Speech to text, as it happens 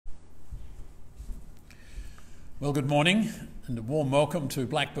Well, good morning and a warm welcome to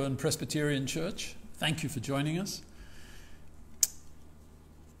Blackburn Presbyterian Church. Thank you for joining us.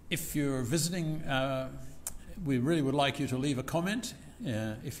 If you're visiting, we really would like you to leave a comment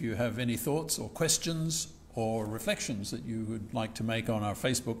if you have any thoughts or questions or reflections that you would like to make on our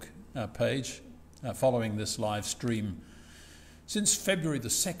Facebook page following this live stream. Since February the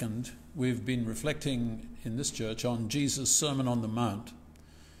 2nd, we've been reflecting in this church on Jesus' Sermon on the Mount.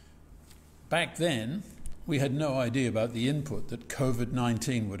 Back then, we had no idea about the input that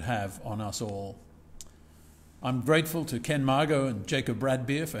COVID-19 would have on us all. I'm grateful to Ken Margot and Jacob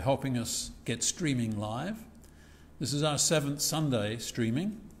Bradbeer for helping us get streaming live. This is our 7th Sunday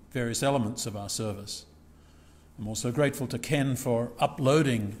streaming various elements of our service. I'm also grateful to Ken for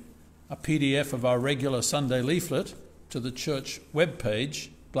uploading a PDF of our regular Sunday leaflet to the church webpage,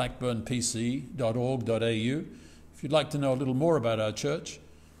 blackburnpc.org.au. If you'd like to know a little more about our church,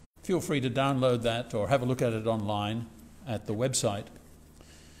 feel free to download that or have a look at it online at the website.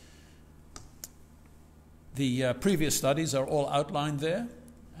 The previous studies are all outlined there,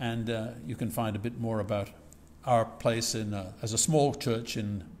 and you can find a bit more about our place as a small church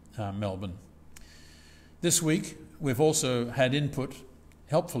in Melbourne. This week, we've also had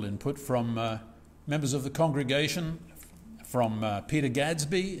helpful input from members of the congregation, from Peter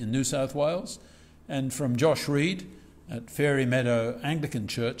Gadsby in New South Wales, and from Josh Reed at Fairy Meadow Anglican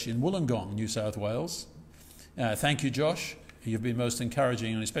Church in Wollongong, New South Wales. Thank you, Josh. You've been most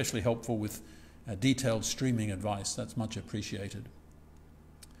encouraging and especially helpful with detailed streaming advice. That's much appreciated.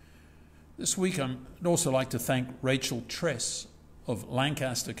 This week, I'd also like to thank Rachel Tress of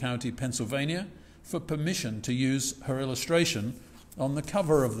Lancaster County, Pennsylvania, for permission to use her illustration on the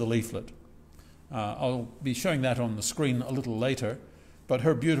cover of the leaflet. I'll be showing that on the screen a little later, but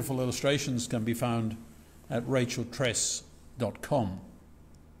her beautiful illustrations can be found at racheltress.com.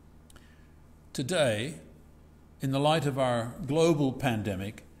 Today, in the light of our global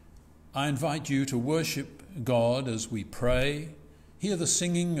pandemic, I invite you to worship God as we pray, hear the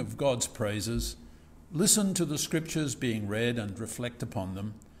singing of God's praises, listen to the scriptures being read and reflect upon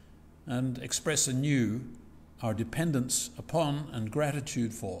them, and express anew our dependence upon and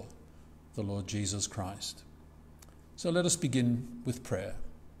gratitude for the Lord Jesus Christ. So let us begin with prayer.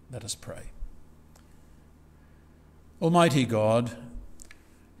 Let us pray. Almighty God,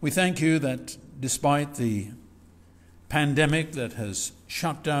 we thank you that despite the pandemic that has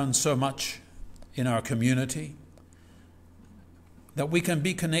shut down so much in our community, that we can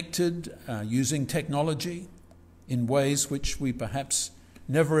be connected using technology in ways which we perhaps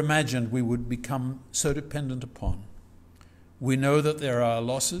never imagined we would become so dependent upon. We know that there are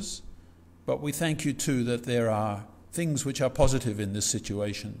losses, but we thank you too that there are things which are positive in this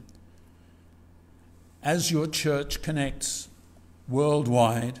situation. As your church connects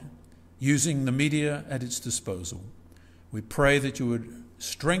worldwide using the media at its disposal, we pray that you would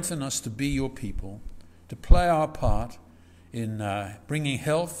strengthen us to be your people, to play our part in bringing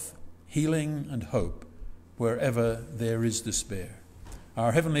health, healing, and hope wherever there is despair.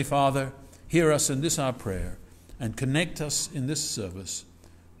 Our Heavenly Father, hear us in this our prayer and connect us in this service.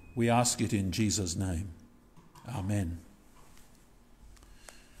 We ask it in Jesus' name. Amen.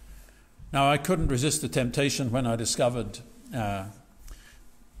 Now, I couldn't resist the temptation when I discovered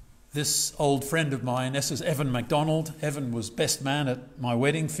this old friend of mine. This is Evan MacDonald. Evan was best man at my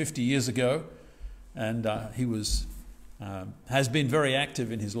wedding 50 years ago, and he has been very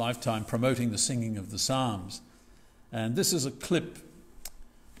active in his lifetime promoting the singing of the Psalms. And this is a clip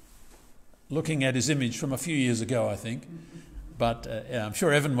looking at his image from a few years ago, I think. But I'm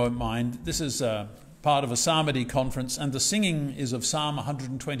sure Evan won't mind. This is part of a psalmody conference, and the singing is of Psalm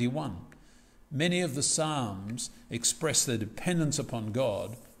 121. Many of the Psalms express their dependence upon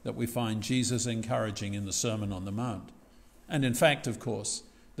God that we find Jesus encouraging in the Sermon on the Mount. And in fact, of course,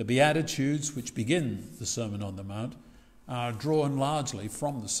 the Beatitudes which begin the Sermon on the Mount are drawn largely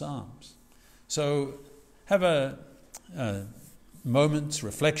from the Psalms. So have a moment's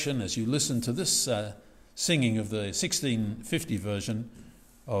reflection as you listen to this singing of the 1650 version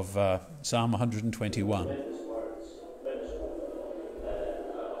of Psalm 121.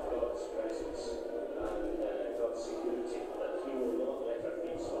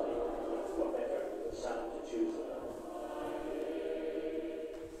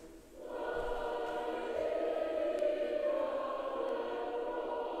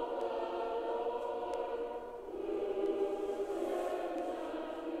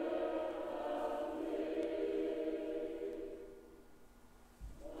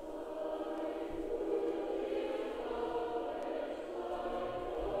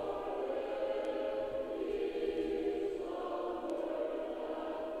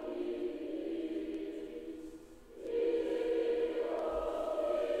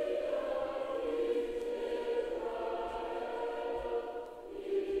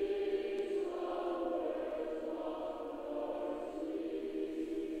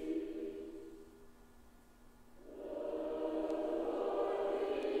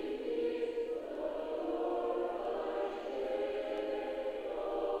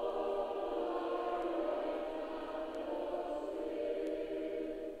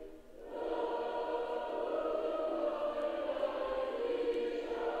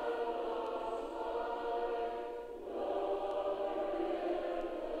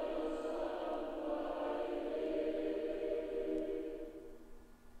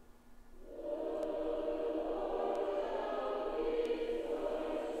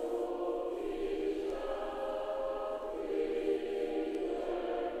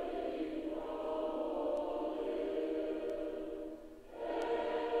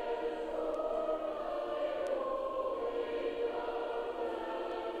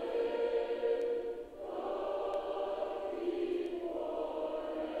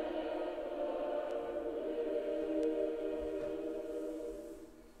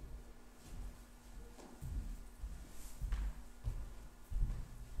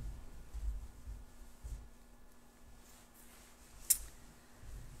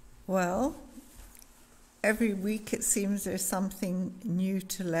 Well, every week it seems there's something new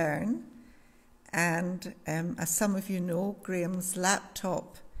to learn. And as some of you know, Graham's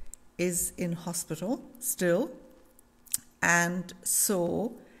laptop is in hospital still. And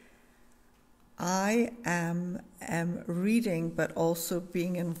so I am reading, but also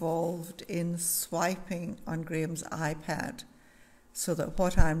being involved in swiping on Graham's iPad so that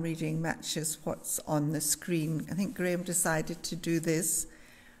what I'm reading matches what's on the screen. I think Graham decided to do this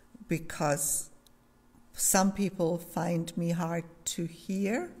because some people find me hard to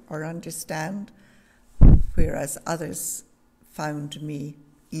hear or understand, whereas others found me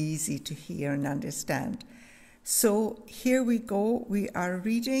easy to hear and understand. So here we go. We are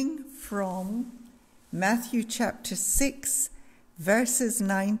reading from Matthew chapter 6, verses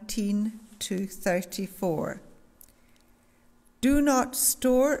 19 to 34. Do not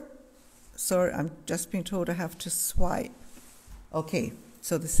store... Sorry, I'm just being told I have to swipe. Okay,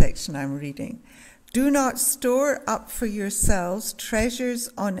 so the section I'm reading. Do not store up for yourselves treasures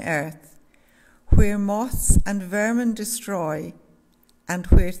on earth, where moths and vermin destroy, and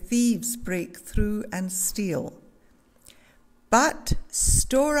where thieves break through and steal. But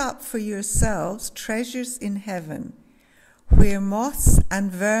store up for yourselves treasures in heaven, where moths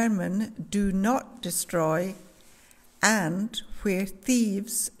and vermin do not destroy, and where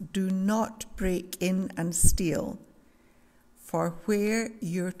thieves do not break in and steal. For where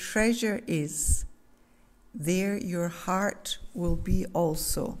your treasure is, there your heart will be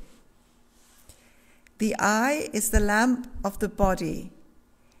also. The eye is the lamp of the body.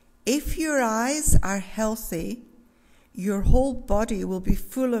 If your eyes are healthy, your whole body will be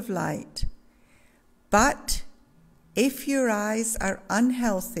full of light. But if your eyes are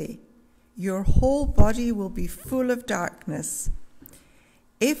unhealthy, your whole body will be full of darkness.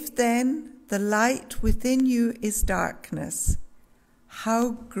 If then the light within you is darkness,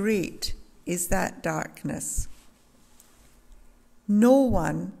 how great is that darkness? No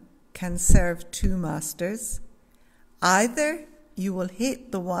one can serve two masters. Either you will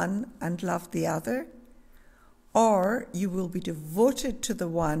hate the one and love the other, or you will be devoted to the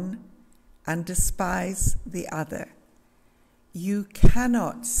one and despise the other. You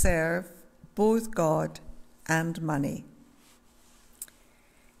cannot serve both God and money.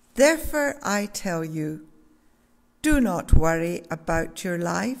 Therefore, I tell you, do not worry about your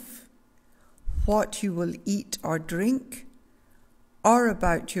life, what you will eat or drink, or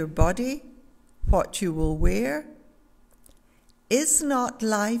about your body, what you will wear. Is not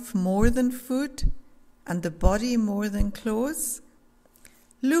life more than food, and the body more than clothes?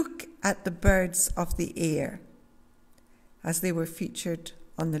 Look at the birds of the air, as they were featured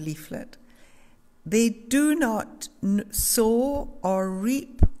on the leaflet. They do not sow or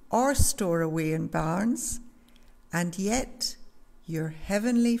reap or store away in barns, and yet your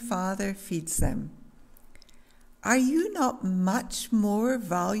heavenly Father feeds them. Are you not much more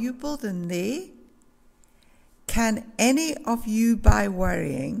valuable than they? Can any of you, by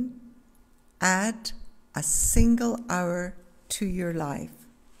worrying, add a single hour to your life?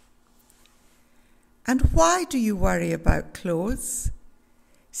 And why do you worry about clothes?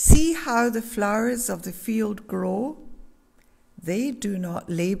 See how the flowers of the field grow. They do not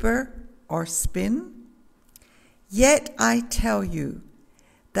labor or spin. Yet I tell you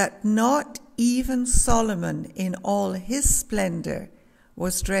that not even Solomon in all his splendor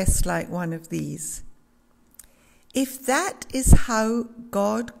was dressed like one of these. If that is how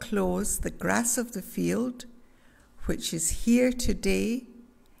God clothes the grass of the field, which is here today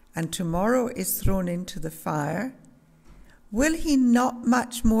and tomorrow is thrown into the fire, will he not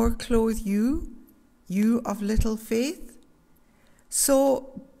much more clothe you, you of little faith?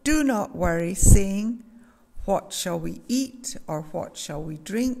 So do not worry, saying, what shall we eat, or what shall we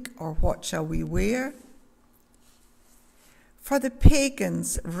drink, or what shall we wear? For the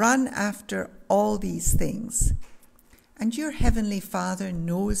pagans run after all these things, and your heavenly Father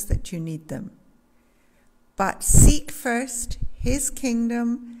knows that you need them. But seek first his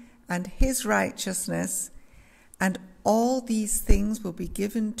kingdom and his righteousness, and all these things will be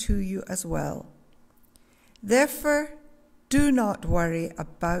given to you as well. Therefore, do not worry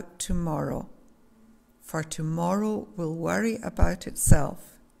about tomorrow, for tomorrow will worry about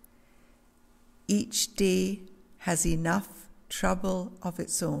itself. Each day has enough trouble of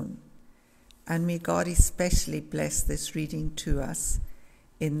its own. And may God especially bless this reading to us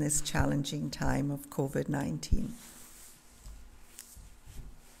in this challenging time of COVID-19.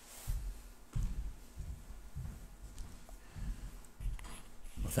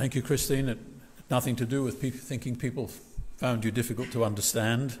 Well, thank you, Christine. It had nothing to do with thinking people found you difficult to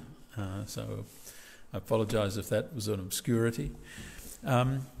understand. So I apologise if that was an obscurity.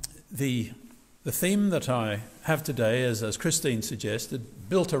 the theme that I have today is, as Christine suggested,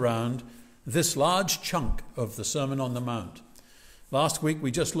 built around this large chunk of the Sermon on the Mount. Last week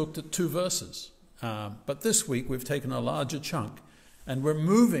we just looked at 2 verses, but this week we've taken a larger chunk, and we're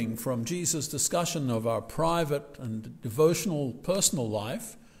moving from Jesus' discussion of our private and devotional personal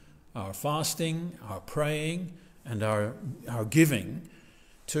life, our fasting, our praying, and our giving,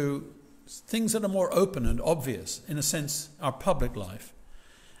 to things that are more open and obvious, in a sense, our public life.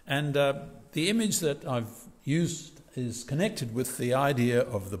 And the image that I've used is connected with the idea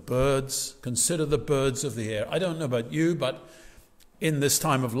of the birds. Consider the birds of the air. I don't know about you, but in this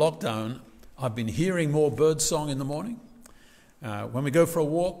time of lockdown, I've been hearing more bird song in the morning. When we go for a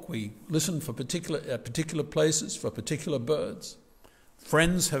walk, we listen for particular places, for particular birds.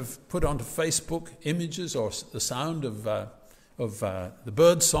 Friends have put onto Facebook images or the sound of the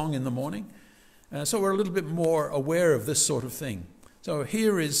bird song in the morning. So we're a little bit more aware of this sort of thing. So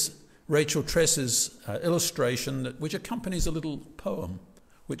here is Rachel Tress's illustration, which accompanies a little poem,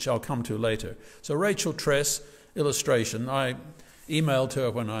 which I'll come to later. So Rachel Tress illustration, I emailed her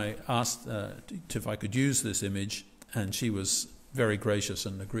when I asked if I could use this image, and she was very gracious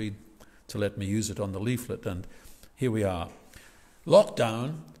and agreed to let me use it on the leaflet, and here we are.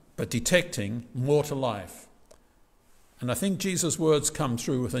 Lockdown, but detecting more to life. And I think Jesus' words come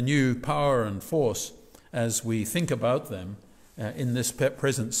through with a new power and force as we think about them in this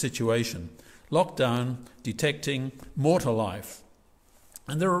present situation. Lockdown, detecting more to life.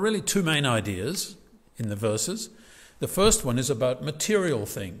 And there are really 2 main ideas in the verses. The first one is about material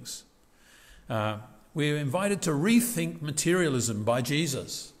things. We're invited to rethink materialism by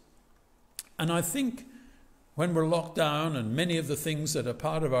Jesus. And I think when we're locked down and many of the things that are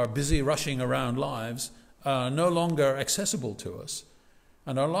part of our busy rushing around lives are no longer accessible to us,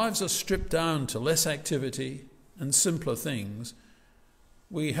 and our lives are stripped down to less activity and simpler things,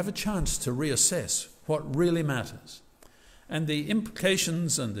 we have a chance to reassess what really matters. And the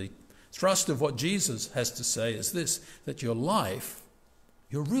implications and the thrust of what Jesus has to say is this, that your life,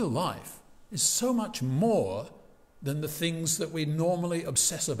 your real life, is so much more than the things that we normally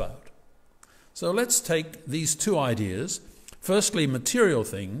obsess about. So let's take these 2 ideas, firstly material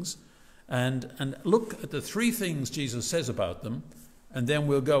things, and look at the 3 things Jesus says about them, and then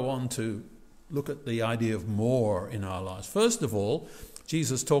we'll go on to look at the idea of more in our lives. First of all,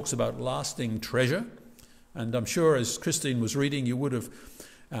 Jesus talks about lasting treasure, and I'm sure as Christine was reading, you would have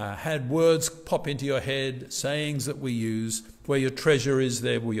had words pop into your head, sayings that we use, where your treasure is,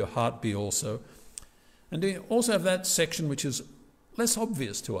 there will your heart be also. And we also have that section which is less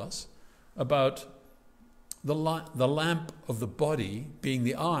obvious to us, about the lamp of the body being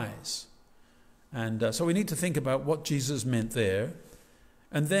the eyes. And so we need to think about what Jesus meant there.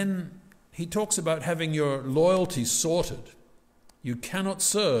 And then he talks about having your loyalty sorted. You cannot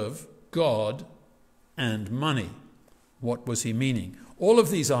serve God and money. What was he meaning? All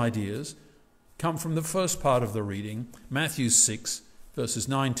of these ideas come from the first part of the reading, Matthew 6, verses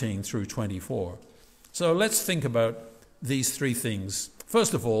 19 through 24. So let's think about these 3 things.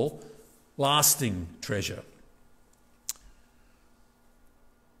 First of all, lasting treasure.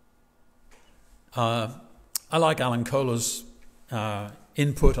 I like Alan Kohler's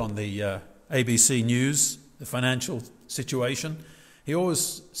input on the ABC News, the financial situation. He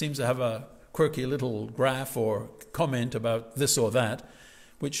always seems to have a quirky little graph or comment about this or that,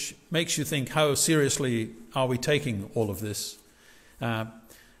 which makes you think, how seriously are we taking all of this? The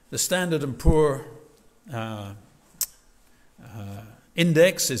Standard & Poor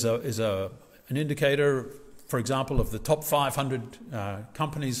index is an indicator, for example, of the top 500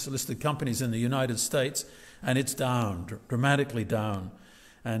 listed companies in the United States, and it's down, dramatically down.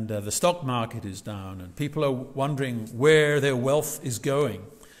 And the stock market is down, and people are wondering where their wealth is going.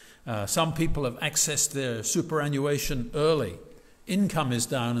 Some people have accessed their superannuation early. Income is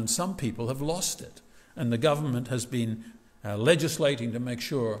down, and some people have lost it. And the government has been legislating to make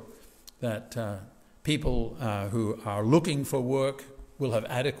sure that people who are looking for work will have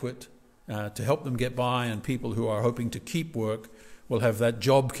adequate to help them get by, and people who are hoping to keep work will have that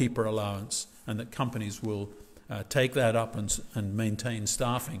job keeper allowance, and that companies will take that up and maintain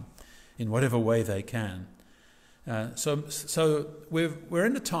staffing in whatever way they can. So we're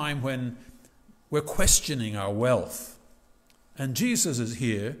in a time when we're questioning our wealth. And Jesus is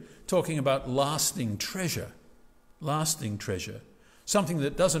here talking about lasting treasure, something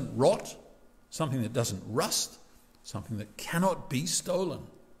that doesn't rot, something that doesn't rust, something that cannot be stolen.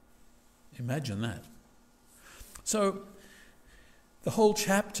 Imagine that. So the whole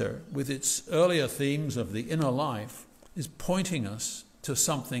chapter, with its earlier themes of the inner life, is pointing us to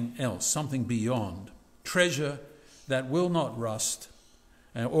something else, something beyond. Treasure that will not rust,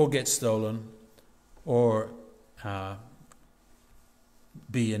 or get stolen, or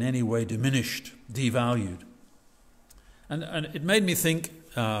be in any way diminished, devalued. And it made me think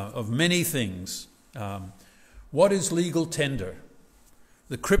of many things. What is legal tender?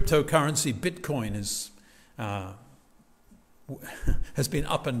 The cryptocurrency Bitcoin has been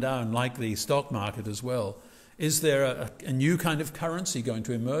up and down like the stock market as well. Is there a new kind of currency going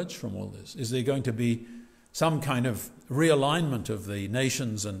to emerge from all this? Is there going to be some kind of realignment of the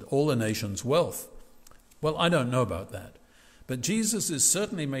nations and all the nations' wealth? Well, I don't know about that. But Jesus is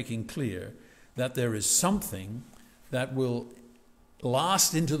certainly making clear that there is something that will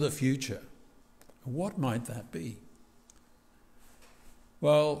last into the future. What might that be?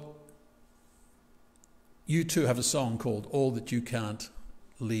 Well, you too have a song called All That You Can't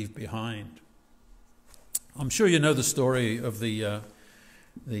Leave Behind. I'm sure you know the story of the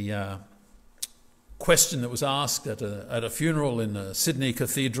question that was asked at a funeral in the Sydney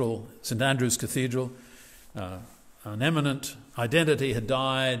Cathedral, St Andrew's Cathedral. An eminent identity had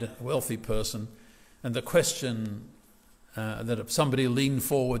died, a wealthy person, and the question that somebody leaned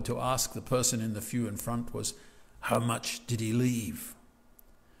forward to ask the person in the pew in front was, how much did he leave?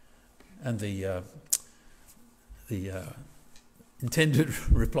 And the intended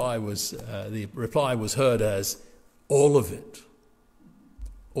reply was, heard as, all of it.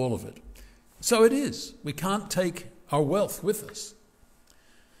 All of it. So it is. We can't take our wealth with us.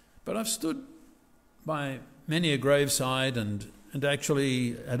 But I've stood by many a graveside and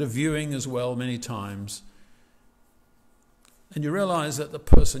actually at a viewing as well many times, and you realize that the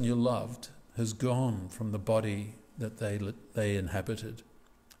person you loved has gone from the body that they inhabited.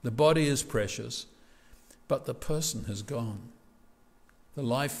 The body is precious, but the person has gone. The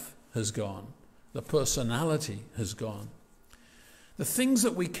life has gone. The personality has gone. The things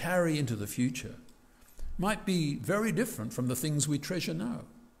that we carry into the future might be very different from the things we treasure now.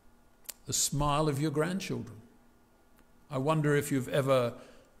 The smile of your grandchildren. I wonder if you've ever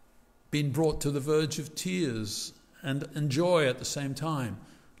been brought to the verge of tears and joy at the same time,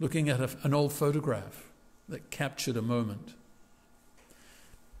 looking at an old photograph that captured a moment.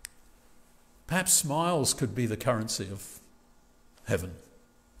 Perhaps smiles could be the currency of heaven.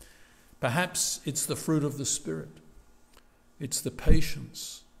 Perhaps it's the fruit of the Spirit. It's the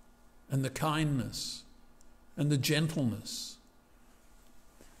patience and the kindness and the gentleness.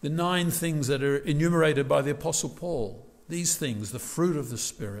 The 9 things that are enumerated by the Apostle Paul, these things, the fruit of the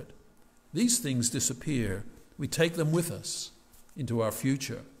Spirit, these things disappear. We take them with us into our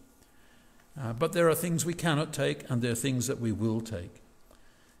future. But there are things we cannot take, and there are things that we will take.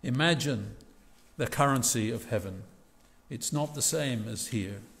 Imagine the currency of heaven. It's not the same as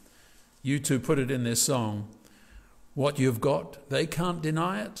here. You two put it in their song. What you've got, they can't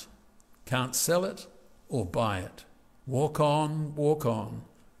deny it, can't sell it or buy it. Walk on, walk on.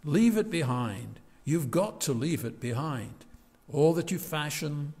 Leave it behind. You've got to leave it behind. All that you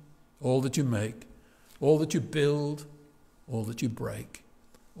fashion, all that you make, all that you build, all that you break,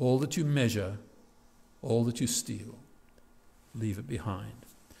 all that you measure, all that you steal. Leave it behind.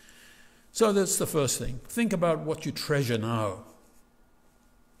 So that's the first thing. Think about what you treasure now.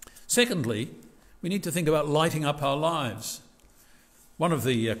 Secondly, we need to think about lighting up our lives. One of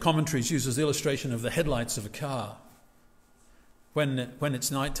the commentaries uses the illustration of the headlights of a car. When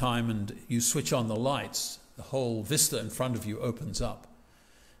it's nighttime and you switch on the lights, the whole vista in front of you opens up.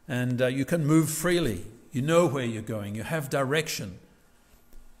 And you can move freely. You know where you're going. You have direction.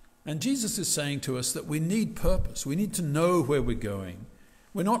 And Jesus is saying to us that we need purpose. We need to know where we're going.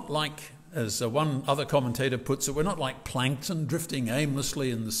 We're not like, as one other commentator puts it, we're not like plankton drifting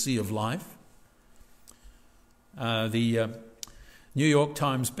aimlessly in the sea of life. The New York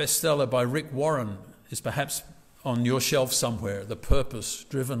Times bestseller by Rick Warren is perhaps on your shelf somewhere, The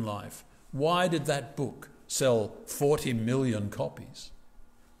Purpose-Driven Life. Why did that book sell 40 million copies?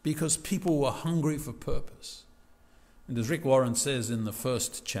 Because people were hungry for purpose. And as Rick Warren says in the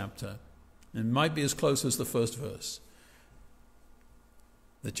first chapter, it might be as close as the first verse,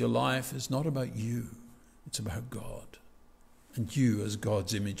 that your life is not about you, it's about God, and you as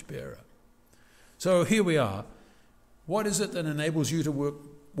God's image bearer. So here we are. What is it that enables you to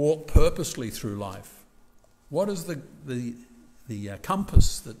walk purposely through life? What is the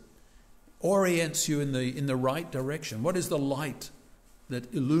compass that orients you in the right direction? What is the light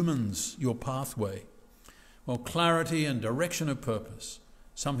that illumines your pathway? Well, clarity and direction of purpose,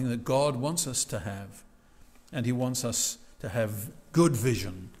 something that God wants us to have, and he wants us to have good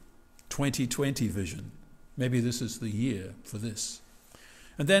vision, 2020 vision. Maybe this is the year for this.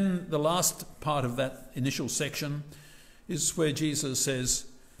 And then the last part of that initial section is where Jesus says,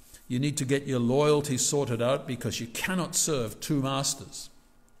 you need to get your loyalty sorted out because you cannot serve 2 masters.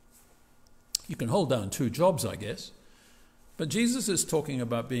 You can hold down 2 jobs, I guess. But Jesus is talking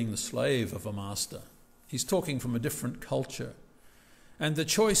about being the slave of a master. He's talking from a different culture. And the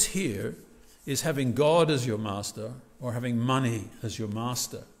choice here is having God as your master or having money as your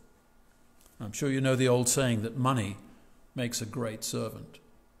master. I'm sure you know the old saying that money makes a great servant,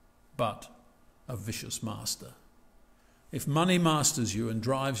 but a vicious master. If money masters you and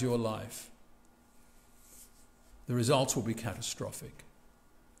drives your life, the results will be catastrophic.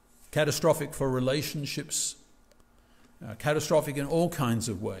 Catastrophic for relationships, catastrophic in all kinds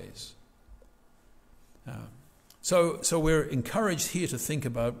of ways. So we're encouraged here to think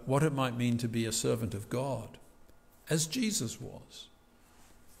about what it might mean to be a servant of God, as Jesus was,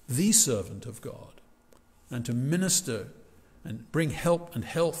 the servant of God, and to minister and bring help and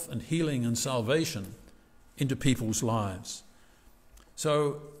health and healing and salvation into people's lives.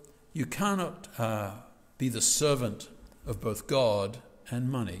 So you cannot be the servant of both God and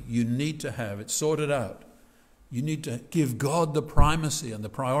money. You need to have it sorted out. You need to give God the primacy and the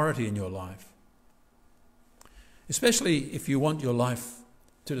priority in your life. Especially if you want your life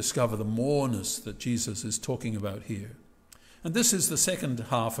to discover the moreness that Jesus is talking about here. And this is the second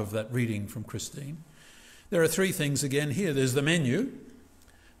half of that reading from Christine. There are 3 things again here. There's the menu,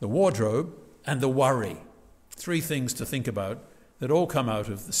 the wardrobe, and the worry. 3 things to think about that all come out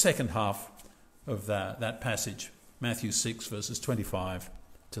of the second half of that passage, Matthew 6, verses 25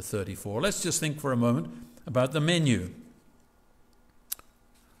 to 34. Let's just think for a moment about the menu.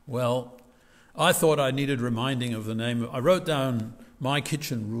 Well, I thought I needed reminding of the name. I wrote down my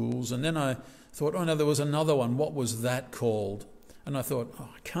kitchen rules, and then I thought, oh no, there was another one. What was that called? And I thought, oh,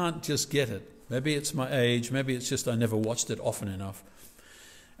 I can't just get it. Maybe it's my age. Maybe it's just I never watched it often enough.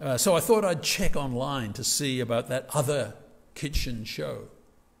 So I thought I'd check online to see about that other kitchen show.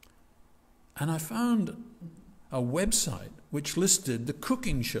 And I found a website which listed the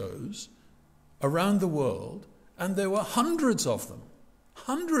cooking shows around the world, and there were hundreds of them.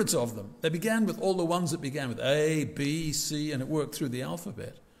 Hundreds of them. They began with all the ones that began with A, B, C, and it worked through the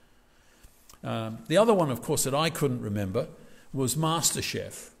alphabet. The other one, of course, that I couldn't remember was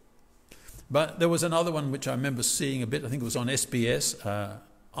MasterChef. But there was another one which I remember seeing a bit, I think it was on SBS,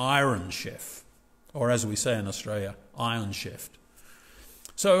 Iron Chef, or as we say in Australia, Iron Chef.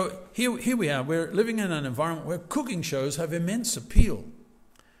 So here we are, we're living in an environment where cooking shows have immense appeal.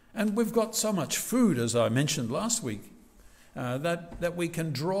 And we've got so much food, as I mentioned last week, that we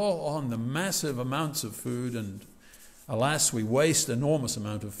can draw on the massive amounts of food, and alas, we waste enormous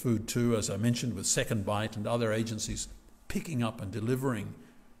amount of food too, as I mentioned with Second Bite and other agencies picking up and delivering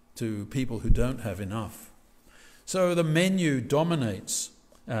to people who don't have enough. So the menu dominates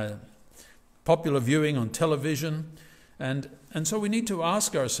popular viewing on television, and so we need to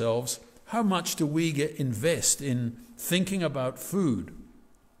ask ourselves, how much do we invest in thinking about food?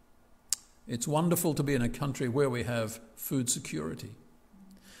 It's wonderful to be in a country where we have food security.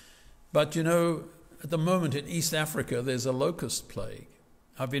 But you know, at the moment in East Africa, there's a locust plague.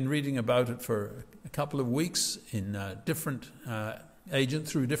 I've been reading about it for a couple of weeks in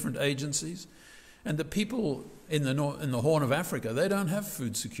through different agencies. And the people in the Horn of Africa, they don't have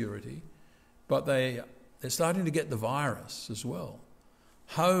food security, but they're starting to get the virus as well.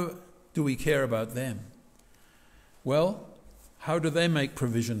 How do we care about them? Well, how do they make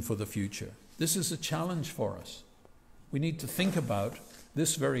provision for the future? This is a challenge for us. We need to think about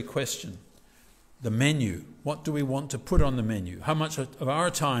this very question. The menu. What do we want to put on the menu? How much of our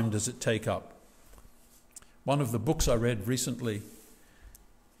time does it take up? One of the books I read recently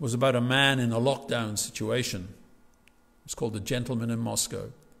was about a man in a lockdown situation. It's called The Gentleman in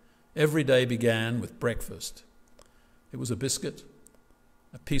Moscow. Every day began with breakfast. It was a biscuit,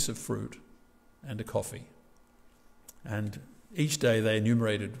 a piece of fruit, and a coffee. And each day they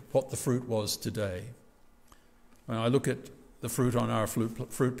enumerated what the fruit was today. When I look at the fruit on our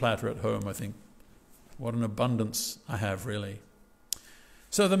fruit platter at home, I think, what an abundance I have, really.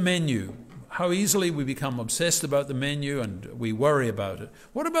 So the menu, how easily we become obsessed about the menu and we worry about it.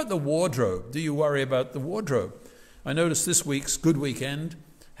 What about the wardrobe? Do you worry about the wardrobe? I noticed this week's Good Weekend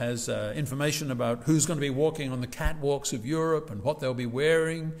has information about who's going to be walking on the catwalks of Europe and what they'll be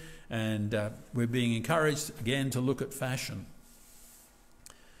wearing, and we're being encouraged again to look at fashion.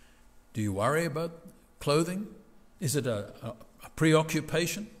 Do you worry about clothing? Is it a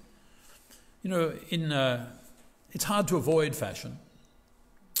preoccupation? You know, it's hard to avoid fashion.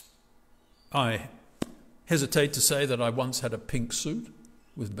 I hesitate to say that I once had a pink suit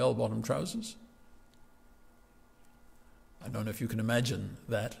with bell-bottom trousers. I don't know if you can imagine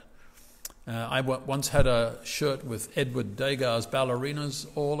that. I once had a shirt with Edward Degas ballerinas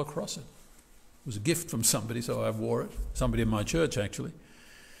all across it. It was a gift from somebody, so I wore it. Somebody in my church, actually.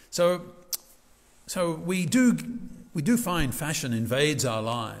 So So we do find fashion invades our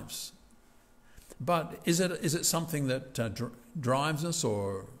lives. But is it something that drives us,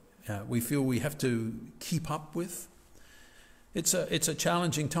 or we feel we have to keep up with? It's a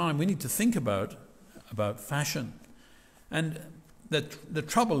challenging time. We need to think about fashion. And the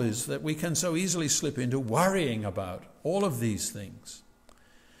trouble is that we can so easily slip into worrying about all of these things.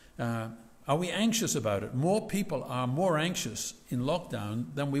 Are we anxious about it? More people are more anxious in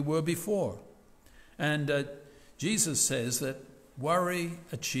lockdown than we were before. And Jesus says that worry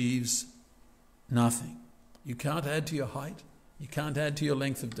achieves nothing. You can't add to your height. You can't add to your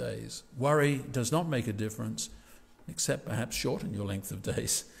length of days. Worry does not make a difference, except perhaps shorten your length of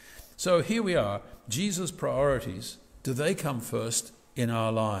days. So here we are. Jesus' priorities, do they come first in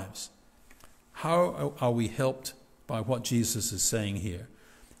our lives? How are we helped by what Jesus is saying here?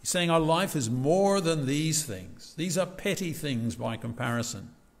 He's saying our life is more than these things. These are petty things by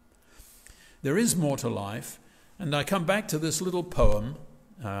comparison. There is more to life. And I come back to this little poem,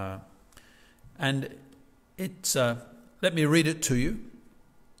 and it's, let me read it to you.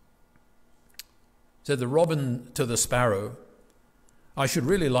 Said the robin to the sparrow, I should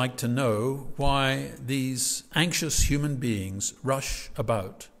really like to know why these anxious human beings rush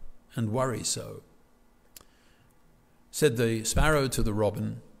about and worry so. Said the sparrow to the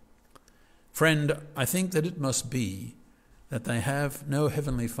robin, friend, I think that it must be that they have no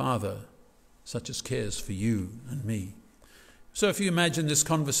heavenly Father such as cares for you and me. So if you imagine this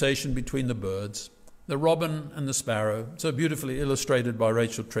conversation between the birds, the robin and the sparrow, so beautifully illustrated by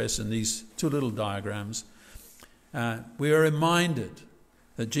Rachel Tress in these two little diagrams, we are reminded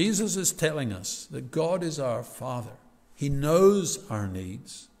that Jesus is telling us that God is our Father. He knows our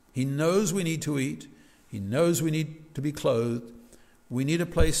needs. He knows we need to eat. He knows we need to be clothed. We need a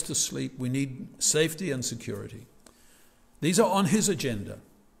place to sleep. We need safety and security. These are on his agenda.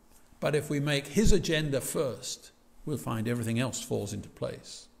 But if we make his agenda first, we'll find everything else falls into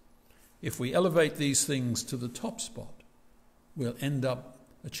place. If we elevate these things to the top spot, we'll end up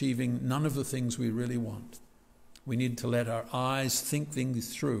achieving none of the things we really want. We need to let our eyes think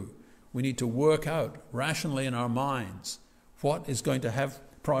things through. We need to work out rationally in our minds what is going to have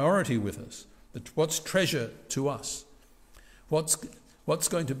priority with us, what's treasure to us, what's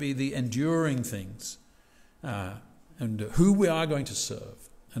going to be the enduring things, and who we are going to serve.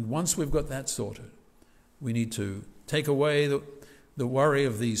 And once we've got that sorted, we need to take away the worry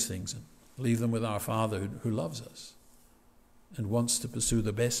of these things and leave them with our Father who loves us and wants to pursue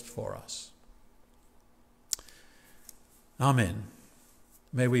the best for us. Amen.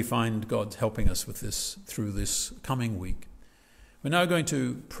 May we find God helping us with this through this coming week. We're now going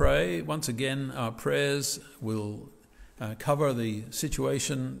to pray. Once again, our prayers will cover the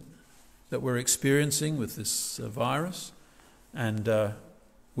situation that we're experiencing with this virus, and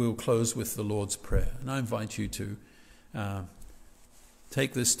we'll close with the Lord's Prayer. And I invite you to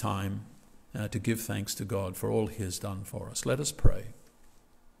take this time to give thanks to God for all he has done for us. Let us pray.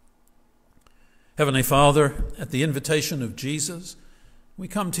 Heavenly Father, at the invitation of Jesus, we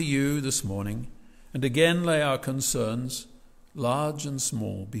come to you this morning and again lay our concerns, large and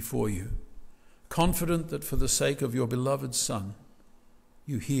small, before you, confident that for the sake of your beloved Son,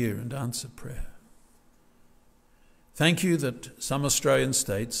 you hear and answer prayer. Thank you that some Australian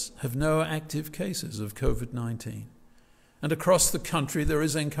states have no active cases of COVID-19, and across the country there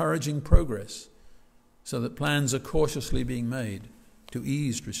is encouraging progress, so that plans are cautiously being made to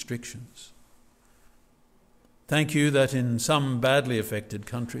ease restrictions. Thank you that in some badly affected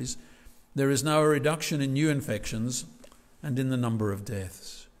countries there is now a reduction in new infections and in the number of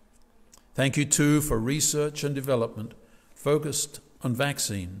deaths. Thank you too for research and development focused on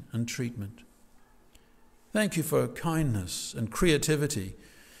vaccine and treatment. Thank you for kindness and creativity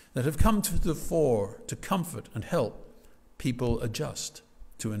that have come to the fore to comfort and help people adjust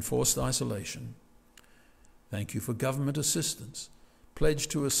to enforced isolation. Thank you for government assistance,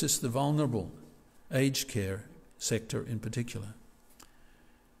 pledged to assist the vulnerable, aged care sector in particular.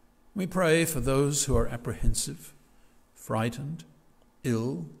 We pray for those who are apprehensive, frightened,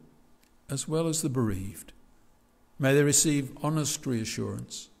 ill, as well as the bereaved. May they receive honest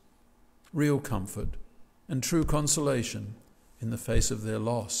reassurance, real comfort, and true consolation in the face of their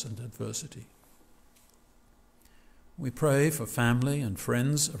loss and adversity. We pray for family and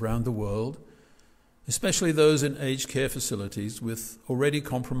friends around the world, especially those in aged care facilities with already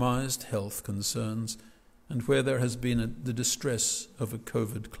compromised health concerns and where there has been the distress of a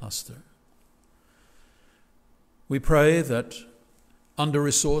COVID cluster. We pray that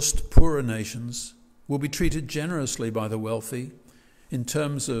under-resourced poorer nations will be treated generously by the wealthy in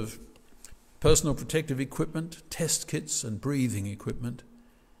terms of personal protective equipment, test kits and breathing equipment.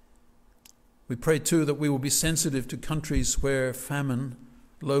 We pray too that we will be sensitive to countries where famine,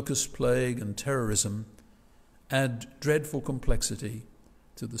 locust plague and terrorism add dreadful complexity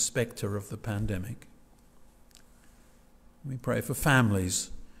to the spectre of the pandemic. We pray for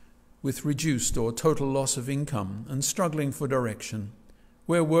families with reduced or total loss of income and struggling for direction,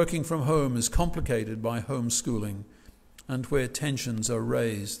 where working from home is complicated by homeschooling and where tensions are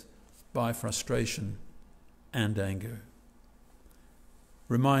raised by frustration and anger.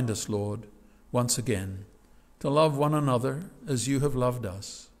 Remind us, Lord, once again, to love one another as you have loved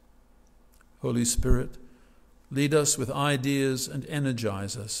us. Holy Spirit, lead us with ideas and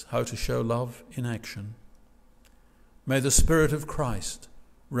energize us how to show love in action. May the Spirit of Christ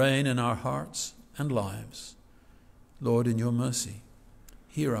reign in our hearts and lives. Lord, in your mercy,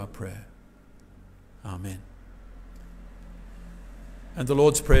 hear our prayer. Amen. And the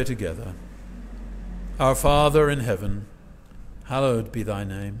Lord's Prayer together. Our Father in heaven, hallowed be thy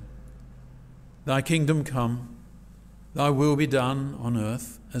name. Thy kingdom come, thy will be done on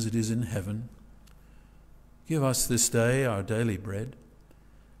earth as it is in heaven. Give us this day our daily bread,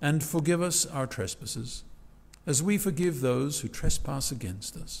 and forgive us our trespasses, as we forgive those who trespass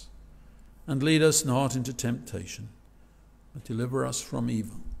against us. And lead us not into temptation, but deliver us from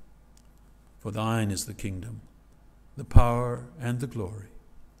evil. For thine is the kingdom, the power and the glory,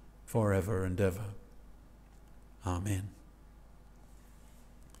 forever and ever. Amen.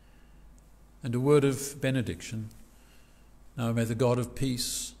 And a word of benediction. Now may the God of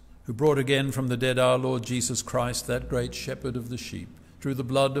peace, who brought again from the dead our Lord Jesus Christ, that great shepherd of the sheep, through the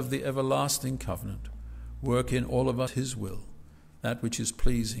blood of the everlasting covenant, work in all of us his will, that which is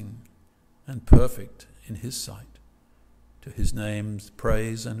pleasing and perfect in his sight, to his name's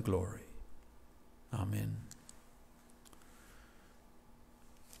praise and glory. Amen.